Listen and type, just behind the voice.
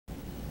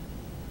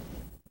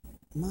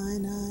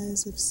Mine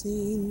eyes have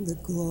seen the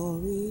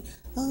glory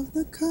of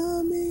the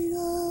coming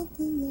of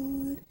the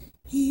Lord.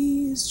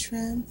 He is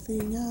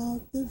trampling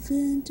out the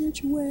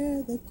vintage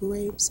where the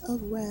grapes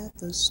of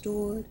wrath are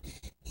stored.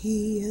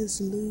 He has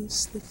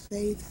loosed the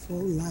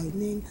faithful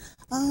lightning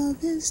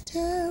of his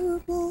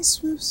terrible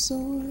swift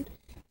sword.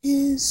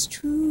 His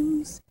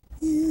truth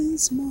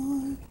is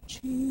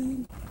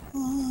marching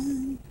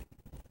on.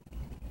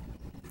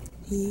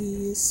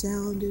 He has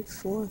sounded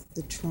forth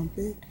the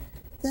trumpet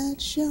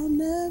that shall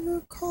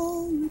never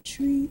call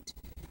retreat.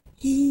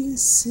 He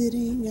is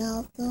sitting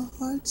out the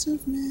hearts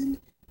of men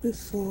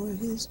before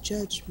his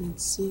judgment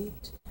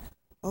seat.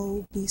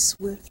 Oh, be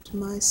swift,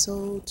 my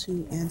soul,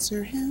 to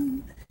answer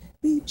him.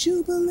 Be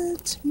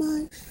jubilant,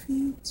 my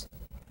feet.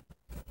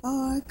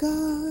 Our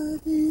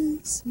God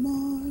is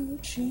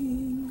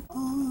marching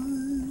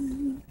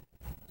on.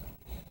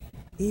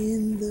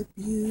 In the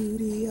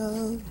beauty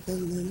of the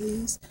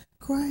lilies,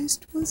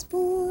 Christ was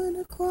born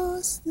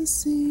across the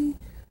sea,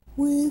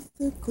 with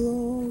the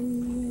glory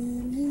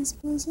in his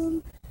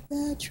bosom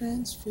that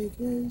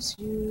transfigures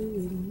you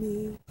and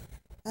me.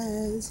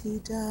 As he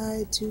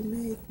died to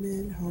make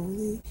men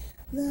holy,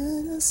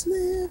 let us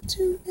live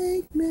to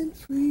make men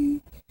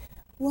free,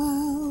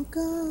 while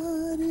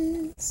God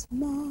is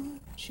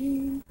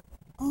marching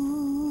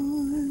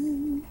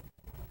on.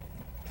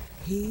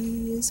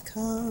 He is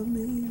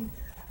coming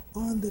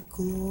on the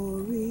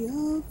glory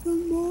of the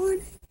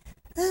morning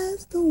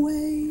as the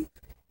wave.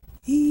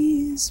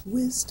 He is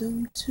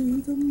wisdom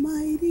to the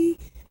mighty.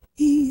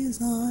 He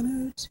is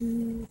honor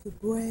to the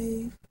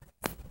brave.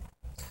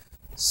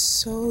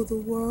 So the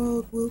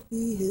world will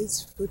be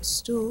his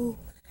footstool,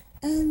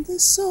 and the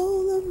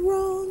soul of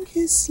wrong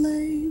his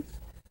slave.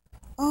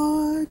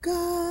 Our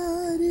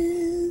God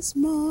is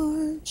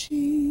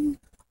marching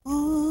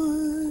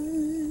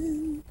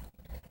on.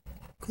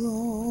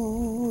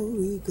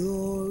 Glory,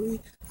 glory,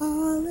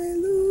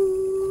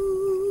 hallelujah.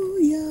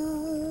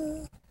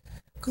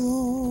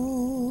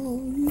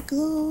 Glory,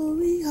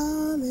 glory,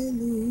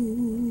 hallelujah.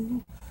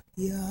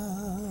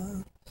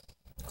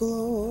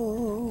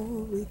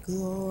 Glory,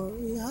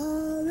 glory,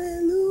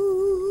 hallelujah.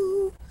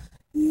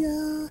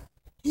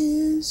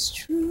 His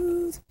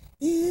truth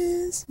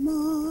is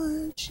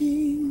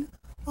marching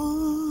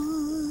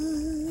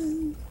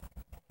on.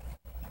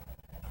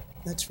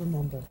 Let's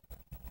remember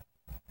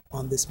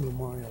on this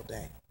Memorial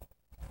Day.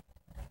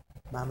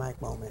 My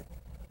mic moment.